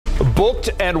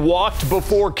booked and walked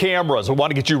before cameras. I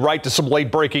want to get you right to some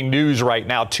late breaking news right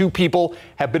now. 2 people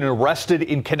have been arrested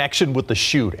in connection with the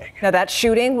shooting. Now, that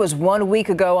shooting was 1 week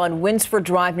ago on Winsford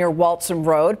Drive near Waltham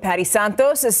Road. Patty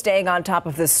Santos is staying on top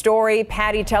of this story.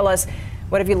 Patty, tell us,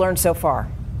 what have you learned so far?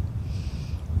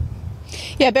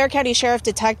 Yeah, Bexar County Sheriff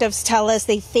detectives tell us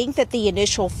they think that the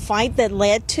initial fight that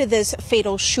led to this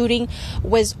fatal shooting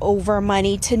was over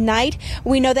money. Tonight,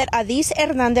 we know that Adis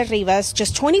Hernandez Rivas,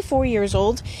 just 24 years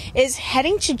old, is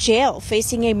heading to jail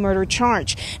facing a murder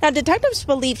charge. Now, detectives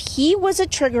believe he was a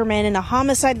triggerman in a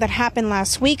homicide that happened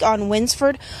last week on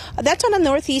Winsford. That's on the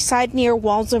northeast side near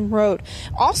Waltham Road.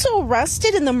 Also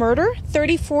arrested in the murder,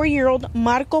 34-year-old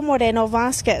Marco Moreno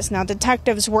Vasquez. Now,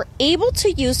 detectives were able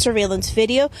to use surveillance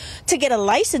video to get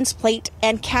a license plate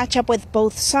and catch up with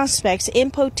both suspects in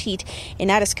Poteet in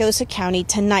Atascosa County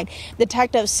tonight.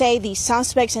 Detectives say the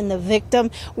suspects and the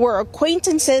victim were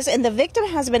acquaintances, and the victim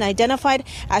has been identified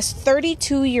as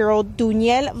 32-year-old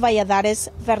Duniel Valladares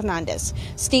Fernandez.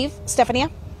 Steve,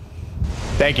 Stefania.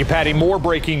 Thank you, Patty. More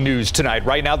breaking news tonight.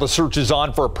 Right now, the search is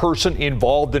on for a person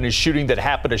involved in a shooting that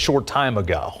happened a short time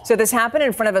ago. So this happened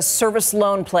in front of a service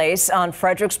loan place on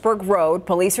Fredericksburg Road.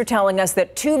 Police are telling us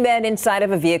that 2 men inside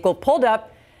of a vehicle pulled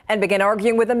up and began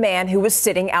arguing with a man who was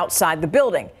sitting outside the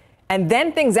building. And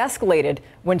then things escalated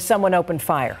when someone opened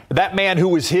fire. That man who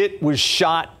was hit was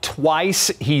shot twice.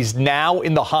 He's now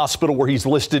in the hospital where he's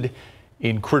listed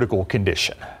in critical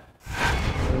condition.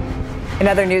 In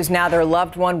other news now, their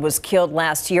loved one was killed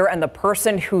last year, and the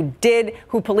person who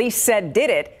police said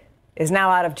did it, is now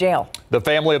out of jail. The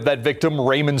family of that victim,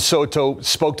 Raymond Soto,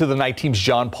 spoke to the night team's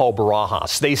John Paul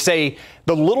Barajas. They say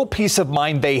the little peace of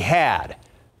mind they had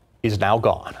is now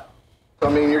gone. I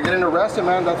mean, you're getting arrested,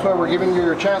 man. That's why we're giving you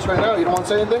your chance right now. You don't want to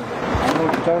say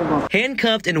anything?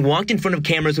 Handcuffed and walked in front of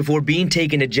cameras before being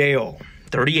taken to jail.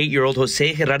 38-year-old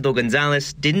Jose Gerardo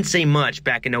Gonzalez didn't say much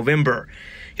back in November.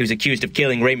 He was accused of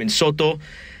killing Raymond Soto.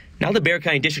 Now the Bexar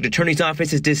County District Attorney's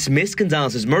Office has dismissed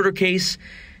Gonzalez's murder case,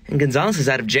 and Gonzalez is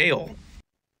out of jail.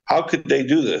 How could they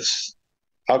do this?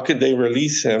 How could they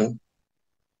release him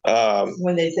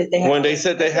when they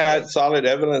said they had solid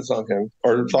evidence on him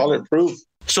or solid proof?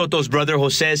 Soto's brother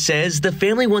Jose says the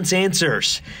family wants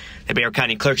answers. The Bexar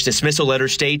County Clerk's dismissal letter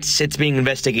states it's being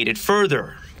investigated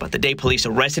further. But the day police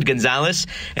arrested Gonzalez,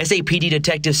 SAPD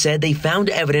detectives said they found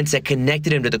evidence that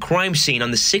connected him to the crime scene on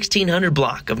the 1600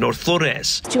 block of North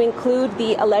Flores. To include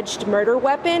the alleged murder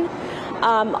weapon,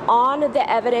 on the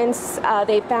evidence,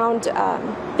 they found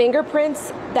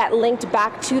fingerprints that linked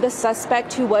back to the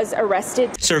suspect who was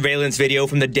arrested. Surveillance video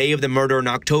from the day of the murder in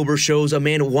October shows a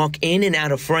man walk in and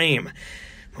out of frame.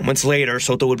 Moments later,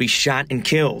 Soto would be shot and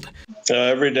killed.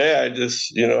 Every day I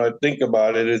just, I think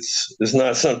about it. It's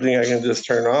not something I can just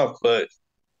turn off, but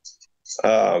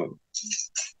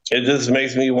it just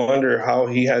makes me wonder how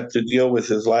he had to deal with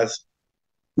his last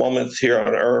moments here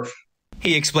on Earth.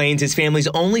 He explains his family's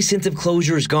only sense of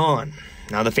closure is gone.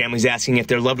 Now the family's asking if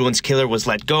their loved one's killer was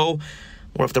let go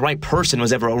or if the right person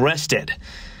was ever arrested.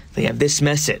 They have this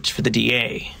message for the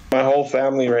DA. My whole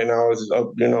family right now is,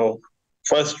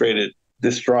 frustrated,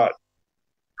 distraught,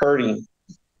 hurting.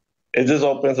 It just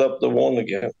opens up the wound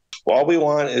again. All we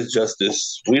want is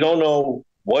justice. We don't know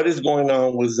what is going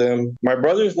on with them. My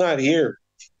brother's not here.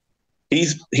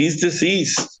 He's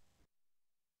deceased.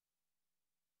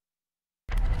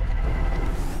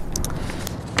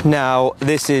 Now,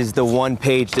 this is the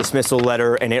one-page dismissal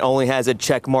letter, and it only has a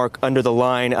check mark under the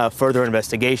line of further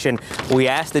investigation. We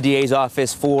asked the DA's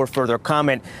office for further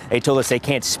comment. They told us they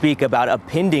can't speak about a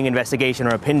pending investigation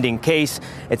or a pending case.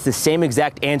 It's the same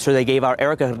exact answer they gave our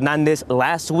Erica Hernandez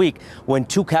last week when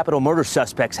 2 capital murder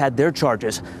suspects had their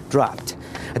charges dropped.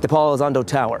 At the Paul Elizondo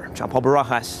Tower, John Paul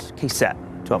Barajas,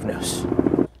 KSAT 12 News.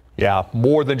 Yeah,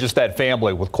 more than just that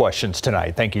family with questions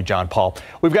tonight. Thank you, John Paul.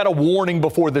 We've got a warning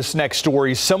before this next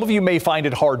story. Some of you may find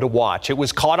it hard to watch. It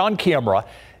was caught on camera.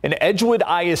 An Edgewood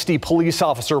ISD police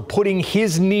officer putting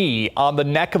his knee on the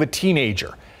neck of a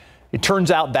teenager. It turns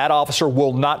out that officer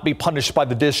will not be punished by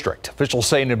the district. Officials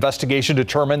say an investigation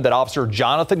determined that Officer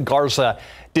Jonathan Garza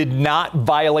did not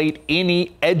violate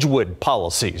any Edgewood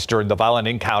policies during the violent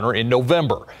encounter in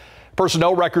November.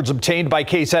 Personnel records obtained by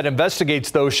KSAT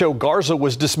Investigates, though, show Garza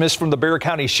was dismissed from the Bexar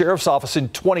County Sheriff's Office in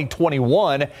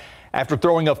 2021 after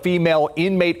throwing a female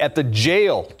inmate at the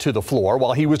jail to the floor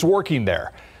while he was working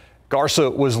there.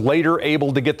 Garza was later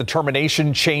able to get the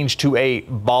termination changed to a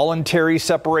voluntary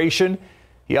separation.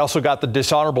 He also got the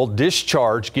dishonorable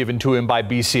discharge given to him by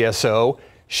BCSO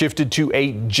shifted to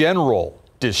a general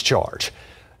discharge.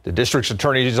 The district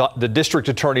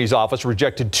attorney's office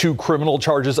rejected 2 criminal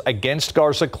charges against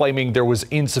Garza, claiming there was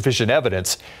insufficient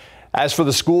evidence. As for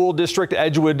the school district,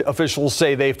 Edgewood officials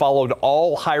say they followed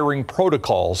all hiring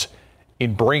protocols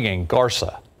in bringing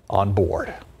Garza on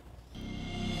board.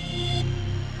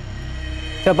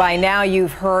 So by now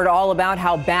you've heard all about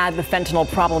how bad the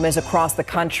fentanyl problem is across the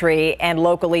country, and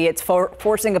locally it's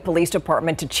forcing a police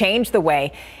department to change the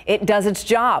way it does its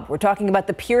job. We're talking about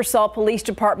the Pearsall Police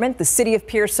Department, the city of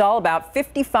Pearsall, about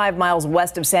 55 miles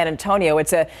west of San Antonio.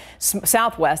 It's a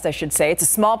southwest, I should say. It's a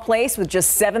small place with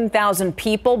just 7,000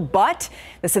 people, but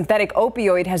the synthetic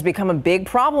opioid has become a big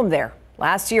problem there.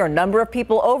 Last year, a number of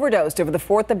people overdosed over the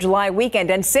 4th of July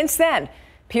weekend, and since then,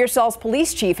 Pearsall's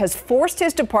police chief has forced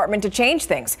his department to change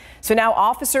things. So now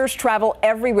officers travel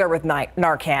everywhere with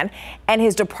Narcan, and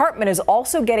his department is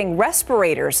also getting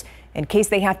respirators in case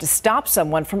they have to stop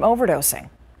someone from overdosing.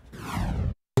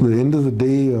 At the end of the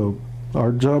day,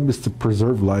 our job is to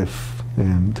preserve life,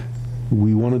 and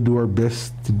we want to do our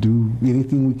best to do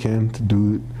anything we can to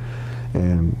do it.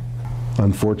 And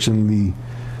unfortunately,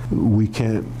 we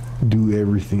can't do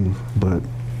everything, but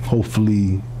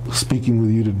hopefully speaking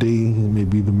with you today,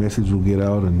 maybe the message will get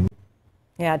out. And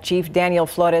yeah, Chief Daniel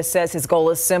Flores says his goal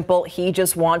is simple. He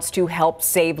just wants to help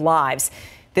save lives.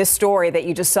 This story that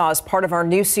you just saw is part of our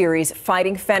new series,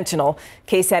 Fighting Fentanyl.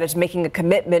 KSAT is making a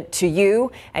commitment to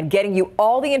you and getting you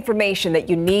all the information that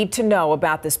you need to know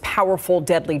about this powerful,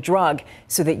 deadly drug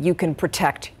so that you can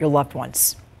protect your loved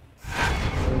ones.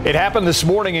 It happened this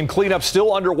morning, and cleanup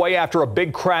still underway after a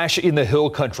big crash in the hill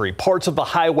country. Parts of the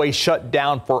highway shut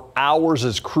down for hours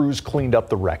as crews cleaned up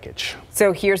the wreckage.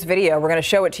 So here's video. We're going to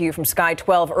show it to you from Sky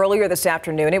 12 earlier this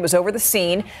afternoon. It was over the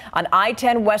scene on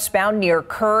I-10 westbound near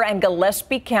Kerr and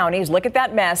Gillespie counties. Look at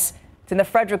that mess. It's in the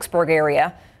Fredericksburg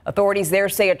area. Authorities there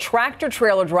say a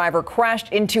tractor-trailer driver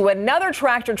crashed into another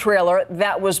tractor-trailer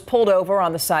that was pulled over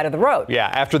on the side of the road. Yeah,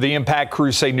 after the impact,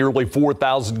 crews say nearly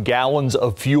 4,000 gallons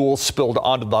of fuel spilled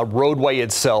onto the roadway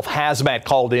itself. Hazmat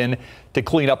called in to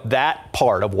clean up that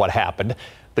part of what happened.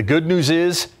 The good news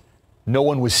is no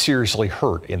one was seriously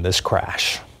hurt in this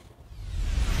crash.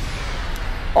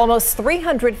 Almost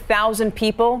 300,000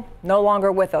 people no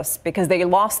longer with us because they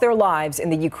lost their lives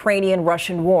in the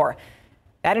Ukrainian-Russian war.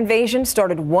 That invasion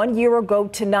started 1 year ago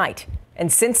tonight.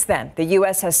 And since then, the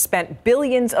U.S. has spent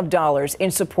billions of dollars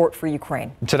in support for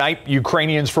Ukraine. Tonight,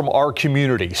 Ukrainians from our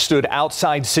community stood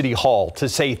outside City Hall to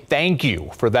say thank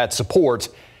you for that support.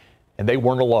 And they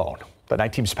weren't alone. The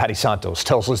Night Team's Patty Santos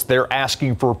tells us they're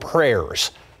asking for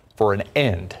prayers for an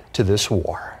end to this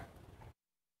war.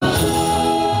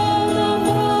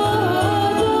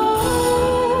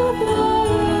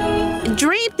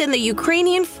 Draped in the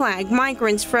Ukrainian flag,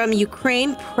 migrants from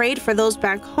Ukraine prayed for those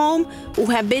back home who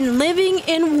have been living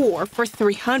in war for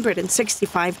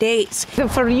 365 days.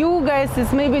 For you guys,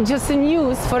 it's maybe just a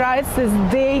news. For us, it's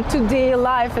day-to-day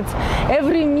life. It's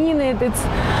every minute.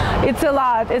 It's a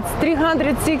lot. It's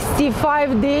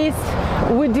 365 days.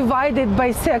 We divided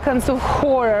by seconds of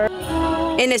horror.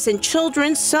 Innocent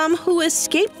children, some who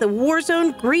escaped the war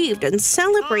zone, grieved and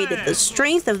celebrated the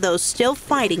strength of those still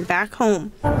fighting back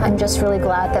home. I'm just really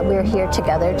glad that we're here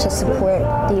together to support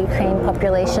the Ukraine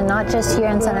population, not just here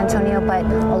in San Antonio, but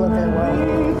all over the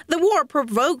world. The war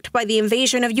provoked by the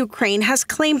invasion of Ukraine has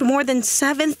claimed more than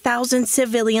 7,000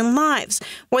 civilian lives.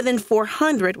 More than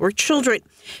 400 were children.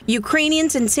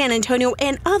 Ukrainians in San Antonio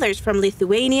and others from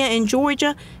Lithuania and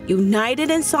Georgia, united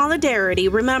in solidarity,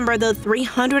 remember the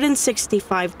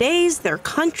 365 days their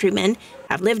countrymen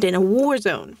have lived in a war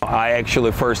zone. I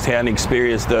actually firsthand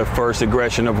experienced the first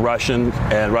aggression of Russian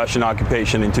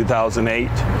occupation in 2008.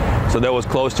 So that was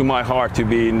close to my heart to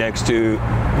be next to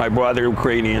my brother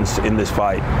Ukrainians in this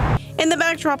fight. In the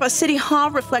backdrop, a city hall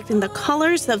reflecting the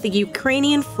colors of the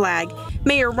Ukrainian flag.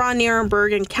 Mayor Ron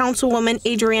Nirenberg and Councilwoman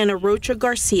Adriana Rocha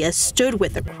Garcia stood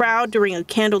with the crowd during a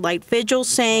candlelight vigil,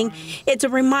 saying it's a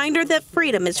reminder that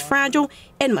freedom is fragile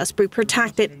and must be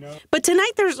protected. But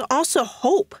tonight there's also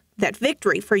hope that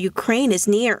victory for Ukraine is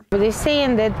near. They're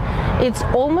saying that it's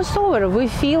almost over. We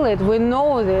feel it. We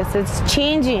know this. It's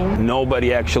changing.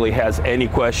 Nobody actually has any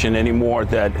question anymore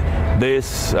that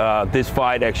this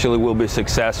fight actually will be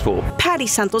successful. Patty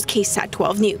Santos, KSAT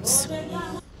 12 News.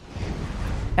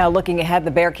 Now, looking ahead,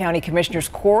 the Bexar County Commissioner's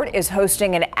Court is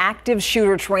hosting an active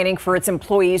shooter training for its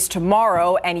employees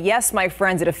tomorrow. And yes, my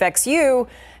friends, it affects you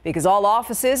because all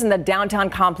offices in the downtown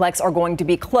complex are going to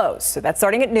be closed. So that's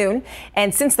starting at noon.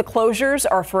 And since the closures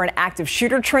are for an active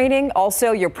shooter training,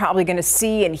 also, you're probably going to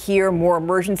see and hear more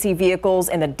emergency vehicles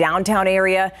in the downtown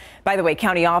area. By the way,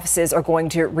 county offices are going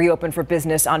to reopen for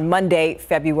business on Monday,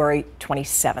 February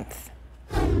 27th.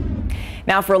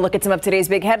 Now for a look at some of today's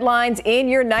big headlines in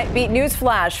your Nightbeat News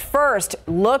Flash. First,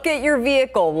 look at your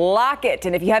vehicle, lock it,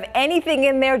 and if you have anything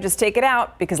in there, just take it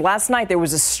out, because last night there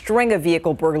was a string of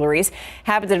vehicle burglaries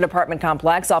happened at an apartment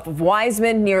complex off of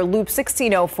Wiseman near Loop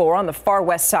 1604 on the far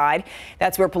west side.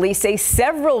 That's where police say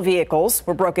several vehicles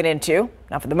were broken into.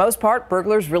 Now, for the most part,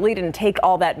 burglars really didn't take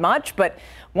all that much, but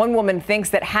one woman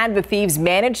thinks that had the thieves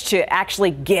managed to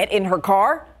actually get in her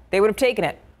car, they would have taken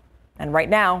it. And right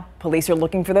now, police are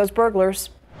looking for those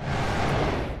burglars.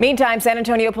 Meantime, San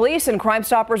Antonio police and Crime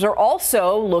Stoppers are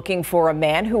also looking for a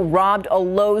man who robbed a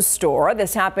Lowe's store.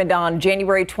 This happened on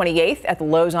January 28th at the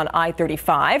Lowe's on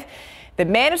I-35. The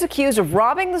man is accused of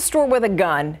robbing the store with a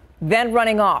gun, then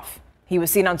running off. He was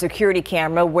seen on security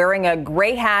camera wearing a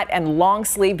gray hat and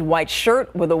long-sleeved white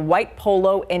shirt with a white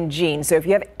polo and jeans. So if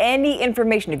you have any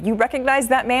information, if you recognize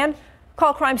that man,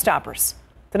 call Crime Stoppers.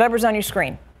 The number's on your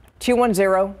screen.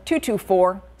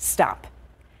 210-224-STOP.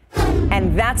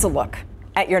 And that's a look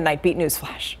at your Nightbeat News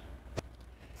Flash.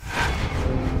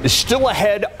 Is still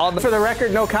ahead on the... For the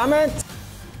record, no comment?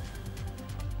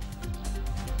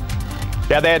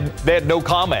 Yeah, they had no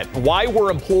comment. Why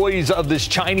were employees of this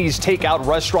Chinese takeout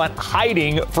restaurant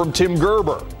hiding from Tim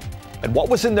Gerber? And what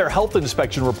was in their health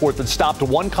inspection report that stopped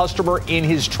one customer in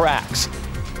his tracks?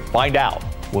 Find out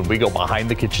when we go behind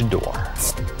the kitchen door.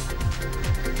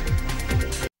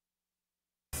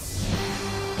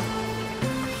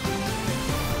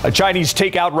 A Chinese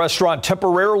takeout restaurant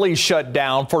temporarily shut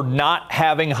down for not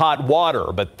having hot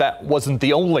water, but that wasn't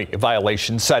the only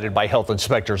violation cited by health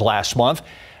inspectors last month.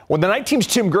 When the night team's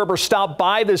Tim Gerber stopped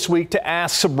by this week to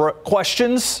ask some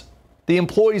questions, the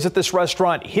employees at this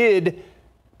restaurant hid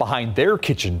behind their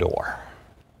kitchen door.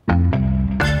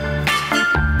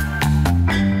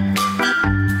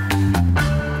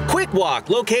 Walk,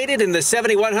 located in the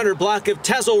 7100 block of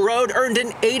Tezel Road, earned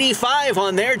an 85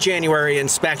 on their January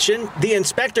inspection. The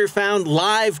inspector found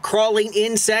live crawling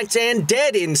insects and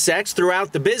dead insects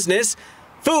throughout the business.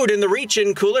 Food in the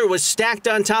reach-in cooler was stacked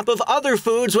on top of other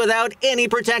foods without any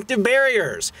protective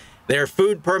barriers. Their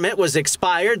food permit was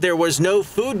expired, there was no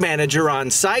food manager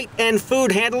on site, and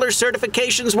food handler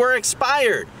certifications were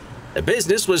expired. The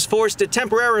business was forced to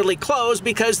temporarily close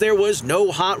because there was no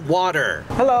hot water.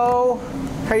 Hello.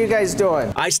 How you guys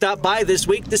doing? I stopped by this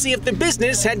week to see if the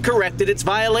business had corrected its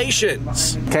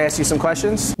violations. Can I ask you some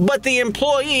questions? But the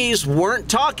employees weren't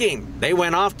talking. They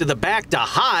went off to the back to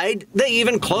hide. They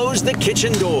even closed the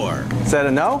kitchen door. Is that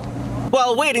a no?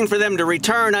 While waiting for them to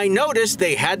return, I noticed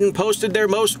they hadn't posted their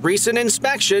most recent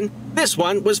inspection. This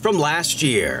one was from last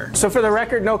year. So for the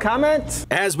record, no comment?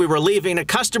 As we were leaving, a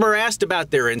customer asked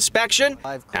about their inspection.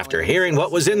 After hearing what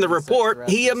was in the report,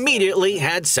 he immediately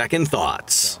had second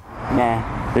thoughts.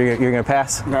 Nah. You're gonna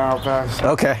pass? No, I'll pass.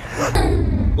 Okay.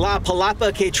 La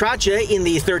Palapa Quetracha in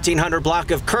the 1300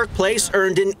 block of Kirk Place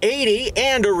earned an 80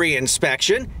 and a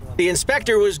reinspection. The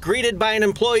inspector was greeted by an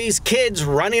employee's kids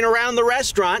running around the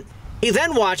restaurant. He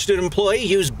then watched an employee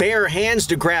use bare hands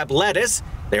to grab lettuce.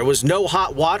 There was no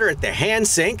hot water at the hand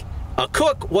sink. A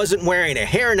cook wasn't wearing a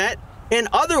hairnet, and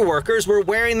other workers were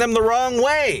wearing them the wrong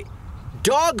way.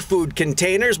 Dog food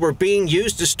containers were being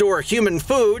used to store human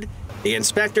food. The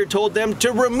inspector told them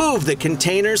to remove the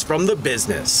containers from the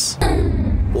business.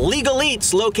 Legal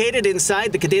Eats, located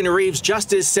inside the Cadena Reeves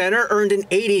Justice Center, earned an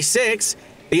 86.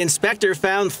 The inspector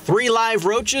found 3 live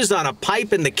roaches on a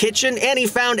pipe in the kitchen, and he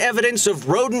found evidence of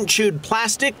rodent-chewed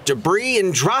plastic, debris,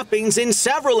 and droppings in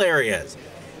several areas.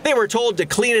 They were told to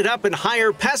clean it up and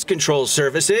hire pest control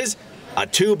services. A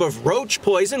tube of roach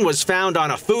poison was found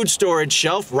on a food storage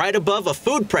shelf right above a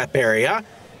food prep area.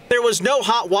 There was no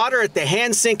hot water at the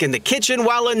hand sink in the kitchen,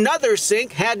 while another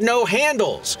sink had no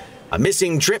handles. A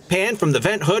missing drip pan from the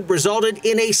vent hood resulted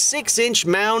in a 6-inch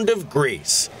mound of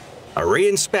grease. A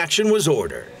reinspection was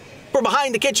ordered. For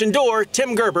Behind the Kitchen Door,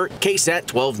 Tim Gerber, KSAT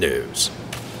 12 News.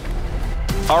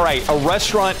 All right, a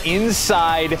restaurant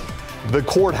inside the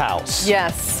courthouse.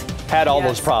 Yes. Had all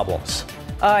those problems.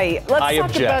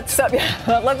 Let's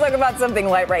talk about something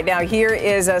light right now. Here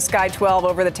is Sky 12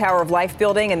 over the Tower of Life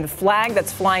building, and the flag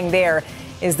that's flying there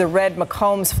is the red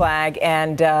McCombs flag,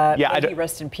 and may he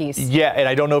rest in peace. Yeah, and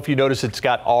I don't know if you noticed, it's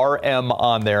got RM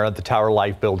on there at the Tower of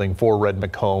Life building for Red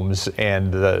McCombs,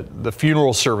 and the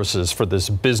funeral services for this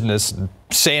business,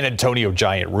 San Antonio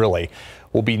giant really,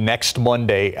 will be next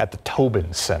Monday at the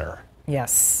Tobin Center.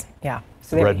 Yes, yeah.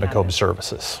 So Red McCombs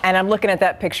services. And I'm looking at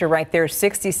that picture right there,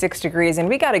 66 degrees, and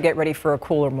we got to get ready for a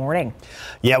cooler morning.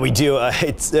 Yeah, we do.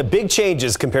 It's big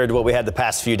changes compared to what we had the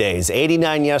past few days.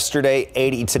 89 yesterday,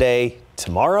 80 today.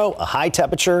 Tomorrow, a high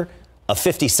temperature of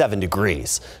 57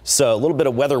 degrees. So a little bit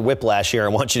of weather whiplash here. I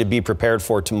want you to be prepared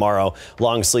for tomorrow.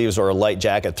 Long sleeves or a light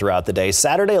jacket throughout the day.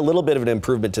 Saturday, a little bit of an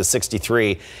improvement to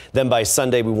 63. Then by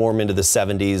Sunday, we warm into the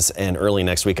 70s, and early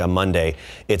next week on Monday,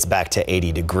 it's back to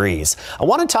 80 degrees. I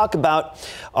want to talk about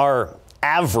our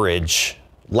average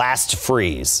last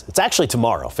freeze. It's actually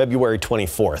tomorrow, February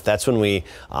 24th. That's when we,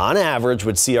 on average,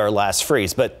 would see our last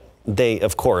freeze. But they,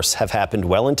 of course, have happened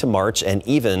well into March and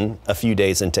even a few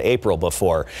days into April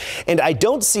before. And I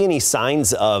don't see any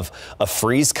signs of a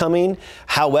freeze coming.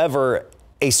 However,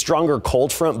 a stronger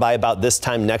cold front by about this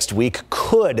time next week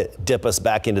could dip us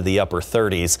back into the upper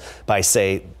 30s by,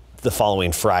 say, the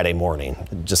following Friday morning.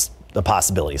 Just a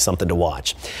possibility, something to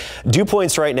watch. Dew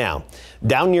points right now,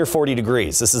 down near 40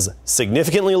 degrees. This is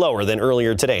significantly lower than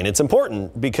earlier today. And it's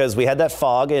important because we had that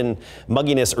fog and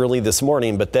mugginess early this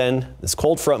morning, but then this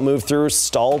cold front moved through,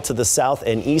 stalled to the south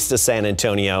and east of San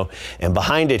Antonio. And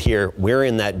behind it here, we're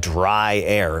in that dry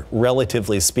air,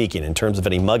 relatively speaking, in terms of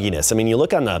any mugginess. I mean, you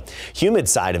look on the humid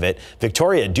side of it,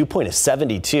 Victoria, dew point is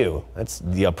 72. That's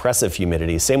the oppressive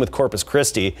humidity. Same with Corpus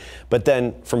Christi. But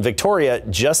then from Victoria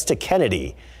just to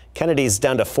Kennedy's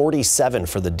down to 47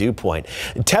 for the dew point.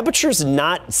 Temperatures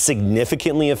not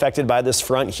significantly affected by this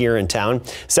front here in town.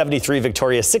 73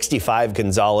 Victoria, 65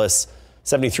 Gonzales,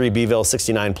 73 Beeville,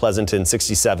 69 Pleasanton,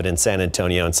 67 in San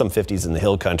Antonio, and some 50s in the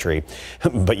Hill Country.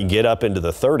 But you get up into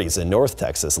the 30s in North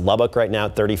Texas. Lubbock right now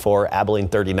at 34, Abilene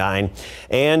 39,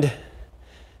 and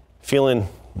feeling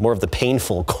more of the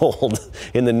painful cold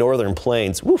in the northern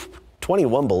plains. Woo,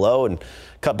 21 below, and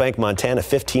Cut Bank, Montana,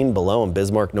 15 below, in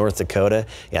Bismarck, North Dakota.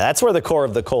 Yeah, that's where the core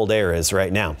of the cold air is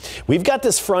right now. We've got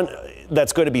this front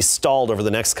that's going to be stalled over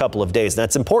the next couple of days. And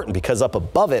that's important because up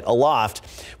above it, aloft,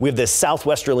 we have this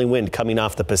southwesterly wind coming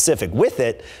off the Pacific. With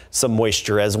it, some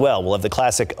moisture as well. We'll have the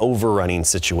classic overrunning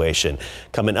situation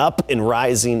coming up and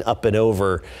rising up and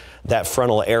over that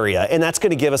frontal area. And that's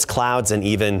going to give us clouds and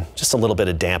even just a little bit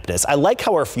of dampness. I like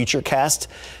how our futurecast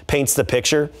paints the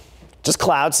picture. Just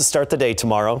clouds to start the day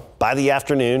tomorrow. By the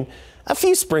afternoon, a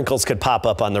few sprinkles could pop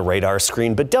up on the radar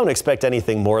screen, but don't expect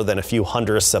anything more than a few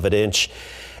hundredths of an inch.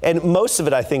 And most of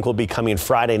it, I think, will be coming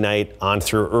Friday night on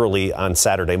through early on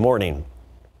Saturday morning.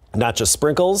 Not just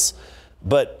sprinkles,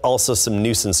 but also some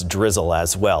nuisance drizzle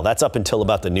as well. That's up until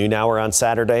about the noon hour on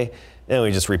Saturday. And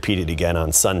we just repeat it again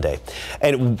on Sunday.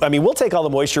 And I mean, we'll take all the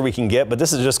moisture we can get, but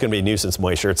this is just going to be nuisance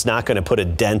moisture. It's not going to put a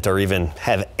dent or even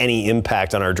have any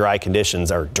impact on our dry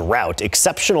conditions, our drought.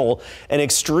 Exceptional and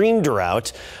extreme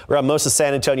drought around most of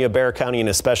San Antonio, Bexar County, and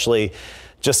especially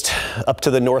just up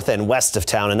to the north and west of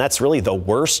town. And that's really the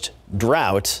worst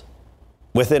drought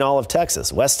within all of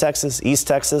Texas. West Texas, East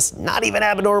Texas, not even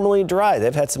abnormally dry.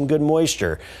 They've had some good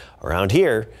moisture. Around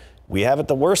here, we have it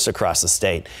the worst across the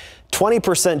state.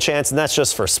 20% chance, and that's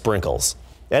just for sprinkles.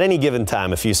 At any given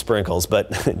time, a few sprinkles,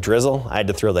 but drizzle, I had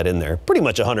to throw that in there. Pretty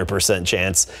much 100%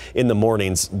 chance in the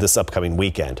mornings this upcoming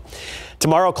weekend.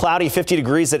 Tomorrow, cloudy, 50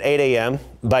 degrees at 8 a.m.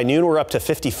 By noon, we're up to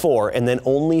 54, and then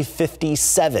only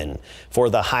 57 for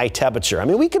the high temperature. I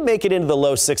mean, we could make it into the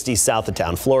low 60s south of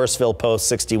town. Floresville, Post,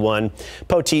 61.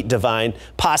 Poteet, Divine,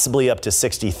 possibly up to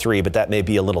 63, but that may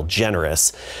be a little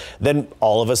generous. Then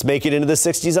all of us make it into the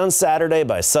 60s on Saturday.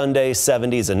 By Sunday,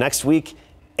 70s, and next week,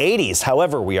 80s.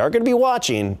 However, we are going to be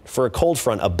watching for a cold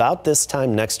front about this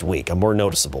time next week, a more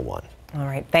noticeable one. All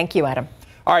right. Thank you, Adam.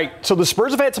 All right. So the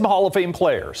Spurs have had some Hall of Fame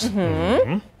players.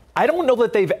 I don't know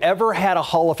that they've ever had a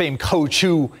Hall of Fame coach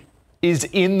who is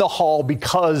in the Hall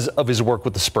because of his work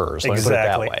with the Spurs. Let me put it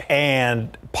that way.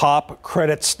 And Pop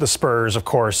credits the Spurs, of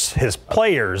course, his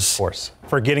players,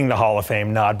 for getting the Hall of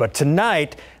Fame nod. But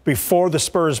tonight, before the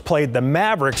Spurs played the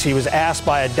Mavericks, he was asked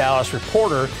by a Dallas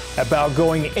reporter about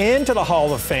going into the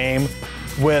Hall of Fame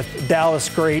with Dallas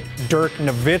great Dirk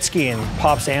Nowitzki, and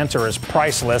Pop's answer is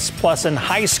priceless. Plus, in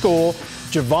high school,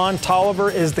 Javon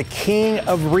Tolliver is the king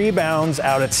of rebounds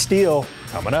out at Steele.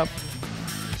 Coming up.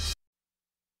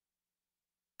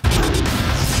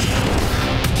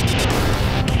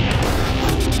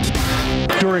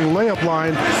 During layup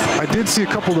line, I did see a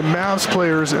couple of the Mavs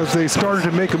players, as they started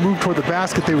to make a move toward the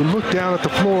basket, they would look down at the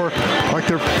floor like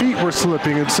their feet were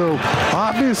slipping. And so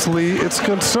obviously it's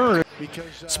concerning.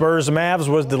 Spurs Mavs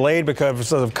was delayed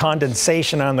because of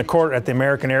condensation on the court at the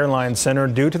American Airlines Center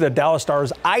due to the Dallas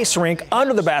Stars ice rink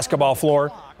under the basketball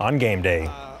floor on game day.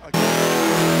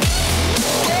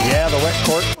 Yeah, the wet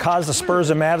court caused the Spurs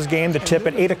and Mavs game to tip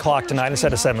at 8 o'clock tonight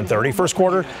instead of 7:30. First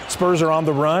quarter, Spurs are on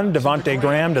the run. Devontae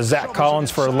Graham to Zach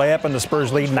Collins for a layup, and the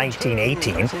Spurs lead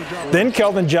 19-18. Then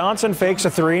Keldon Johnson fakes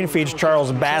a three and feeds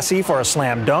Charles Bassey for a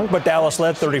slam dunk, but Dallas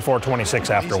led 34-26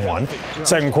 after one.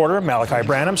 Second quarter, Malachi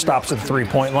Branham stops at the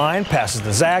three-point line, passes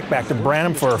to Zach, back to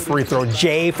Branham for a free throw.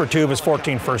 Jay for 2 of his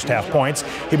 14 first-half points.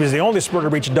 He was the only Spur to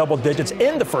reach double digits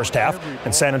in the first half,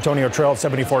 and San Antonio trailed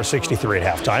 74-63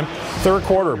 at halftime. Third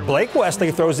quarter, Blake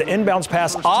Wesley throws the inbounds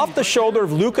pass off the shoulder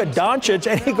of Luka Doncic,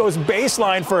 and he goes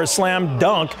baseline for a slam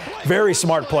dunk. Very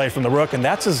smart play from the Rook, and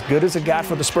that's as good as it got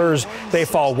for the Spurs. They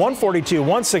fall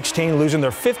 142-116, losing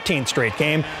their 15th straight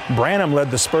game. Branham led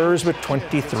the Spurs with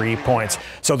 23 points.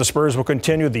 So the Spurs will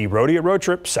continue the rodeo road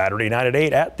trip Saturday night at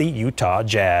 8 at the Utah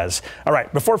Jazz. All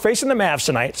right, before facing the Mavs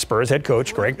tonight, Spurs head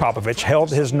coach Greg Popovich held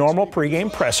his normal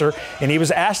pregame presser, and he was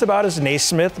asked about his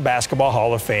Naismith Basketball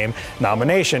Hall of Fame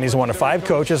nomination. He's one of 5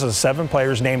 coaches and 7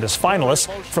 players named as finalists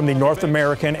from the North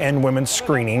American and Women's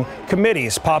Screening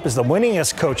Committees. Pop is the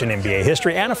winningest coach in NBA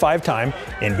history and a 5-time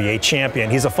NBA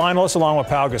champion. He's a finalist along with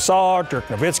Pau Gasol, Dirk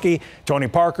Nowitzki, Tony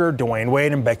Parker, Dwayne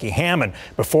Wade, and Becky Hammon.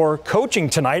 Before coaching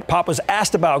tonight, Pop was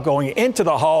asked about going into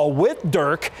the Hall with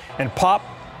Dirk, and Pop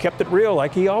kept it real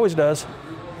like he always does.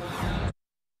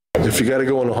 If you got to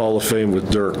go in the Hall of Fame with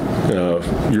Dirk,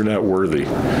 you're not worthy.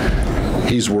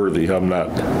 He's worthy. I'm not.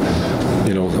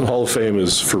 You know, the Hall of Fame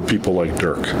is for people like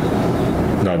Dirk,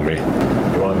 not me.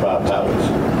 You want Bob Towers?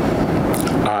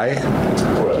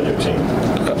 Well, your team.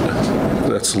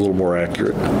 That's a little more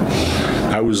accurate.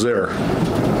 I was there.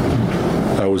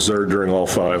 I was there during all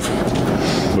 5,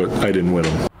 but I didn't win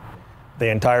them. The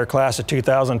entire class of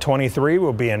 2023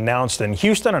 will be announced in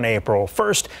Houston on April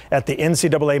 1st at the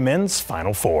NCAA Men's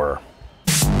Final Four.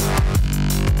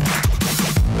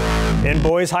 In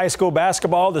boys high school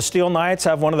basketball, the Steel Knights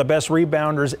have one of the best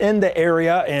rebounders in the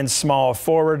area in small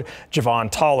forward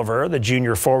Javon Tolliver. The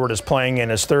junior forward is playing in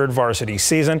his 3rd varsity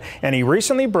season, and he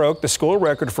recently broke the school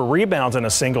record for rebounds in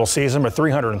a single season with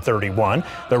 331.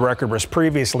 The record was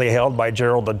previously held by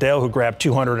Gerald Liddell, who grabbed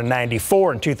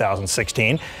 294 in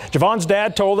 2016. Javon's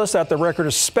dad told us that the record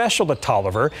is special to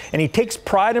Tolliver, and he takes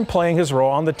pride in playing his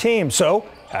role on the team. So,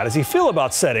 how does he feel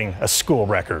about setting a school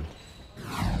record?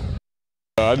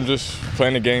 I'm just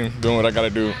playing the game, doing what I got to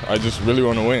do. I just really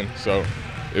want to win. So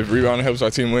if rebounding helps our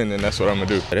team win, then that's what I'm going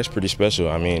to do. That's pretty special.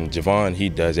 I mean, Javon, he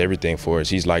does everything for us.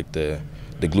 He's like the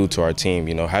glue to our team.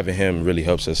 You know, having him really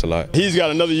helps us a lot. He's got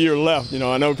another year left. You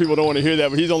know, I know people don't want to hear that,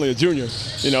 but he's only a junior.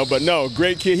 You know, but no,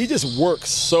 great kid. He just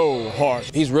works so hard.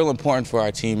 He's real important for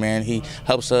our team, man. He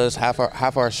helps us. Half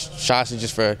our shots is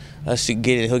just for us to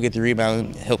get it. He'll get the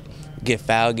rebound, help get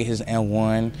fouled, get his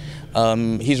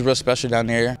N1. He's real special down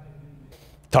there.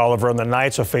 Tolliver and the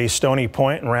Knights will face Stony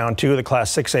Point in round 2 of the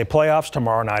Class 6A playoffs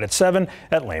tomorrow night at 7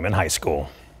 at Lehman High School.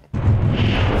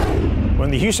 When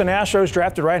the Houston Astros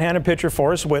drafted right-handed pitcher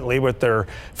Forrest Whitley with their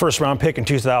first-round pick in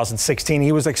 2016,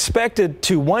 he was expected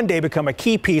to one day become a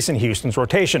key piece in Houston's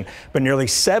rotation. But nearly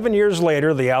 7 years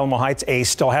later, the Alamo Heights ace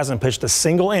still hasn't pitched a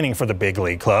single inning for the big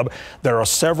league club. There are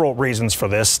several reasons for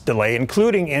this delay,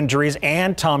 including injuries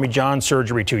and Tommy John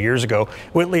surgery 2 years ago.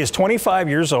 Whitley is 25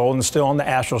 years old and still on the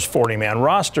Astros 40-man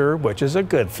roster, which is a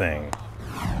good thing.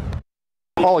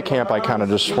 All at camp, I kind of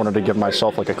just wanted to give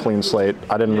myself like a clean slate.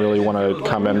 I didn't really want to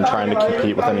come in trying to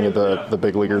compete with any of the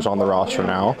big leaguers on the roster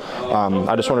now.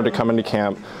 I just wanted to come into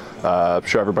camp,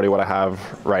 show everybody what I have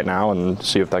right now, and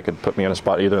see if that could put me in a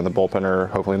spot either in the bullpen or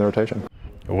hopefully in the rotation.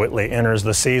 Whitley enters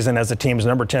the season as the team's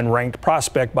number 10 ranked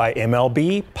prospect by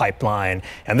MLB Pipeline.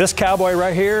 And this cowboy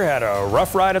right here had a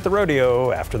rough ride at the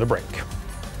rodeo after the break.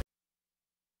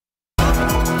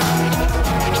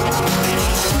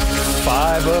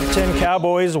 5 of 10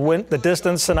 Cowboys went the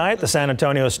distance tonight. The San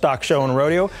Antonio Stock Show and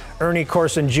Rodeo. Ernie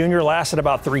Corson Jr. lasted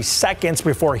about 3 seconds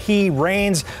before he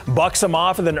reins, bucks him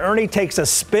off, and then Ernie takes a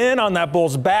spin on that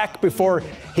bull's back before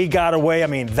he got away. I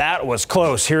mean, that was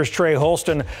close. Here's Trey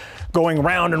Holston going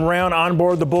round and round on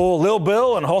board the bull, Lil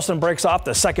Bill, and Holston breaks off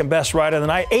the second best ride of the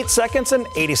night, 8 seconds and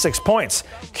 86 points.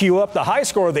 Cue up the high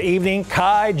score of the evening,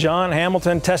 Kai John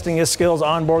Hamilton testing his skills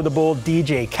on board the bull,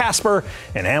 DJ Casper,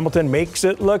 and Hamilton makes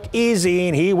it look easy,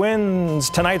 and he wins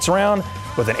tonight's round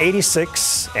with an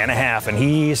 86.5, and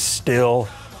he's still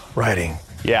riding.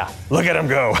 Yeah. Look at him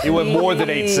go. He went more than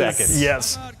 8 seconds.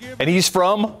 Yes. And he's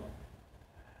from?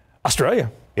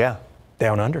 Australia. Yeah.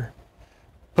 Down under.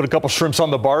 Put a couple shrimps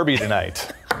on the Barbie tonight.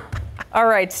 All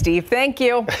right, Steve, thank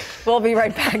you. We'll be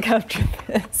right back after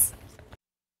this.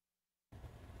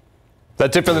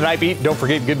 That's it for the Night Beat. Don't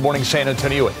forget Good Morning San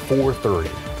Antonio at 4:30.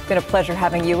 It's been a pleasure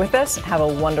having you with us. Have a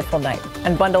wonderful night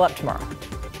and bundle up tomorrow.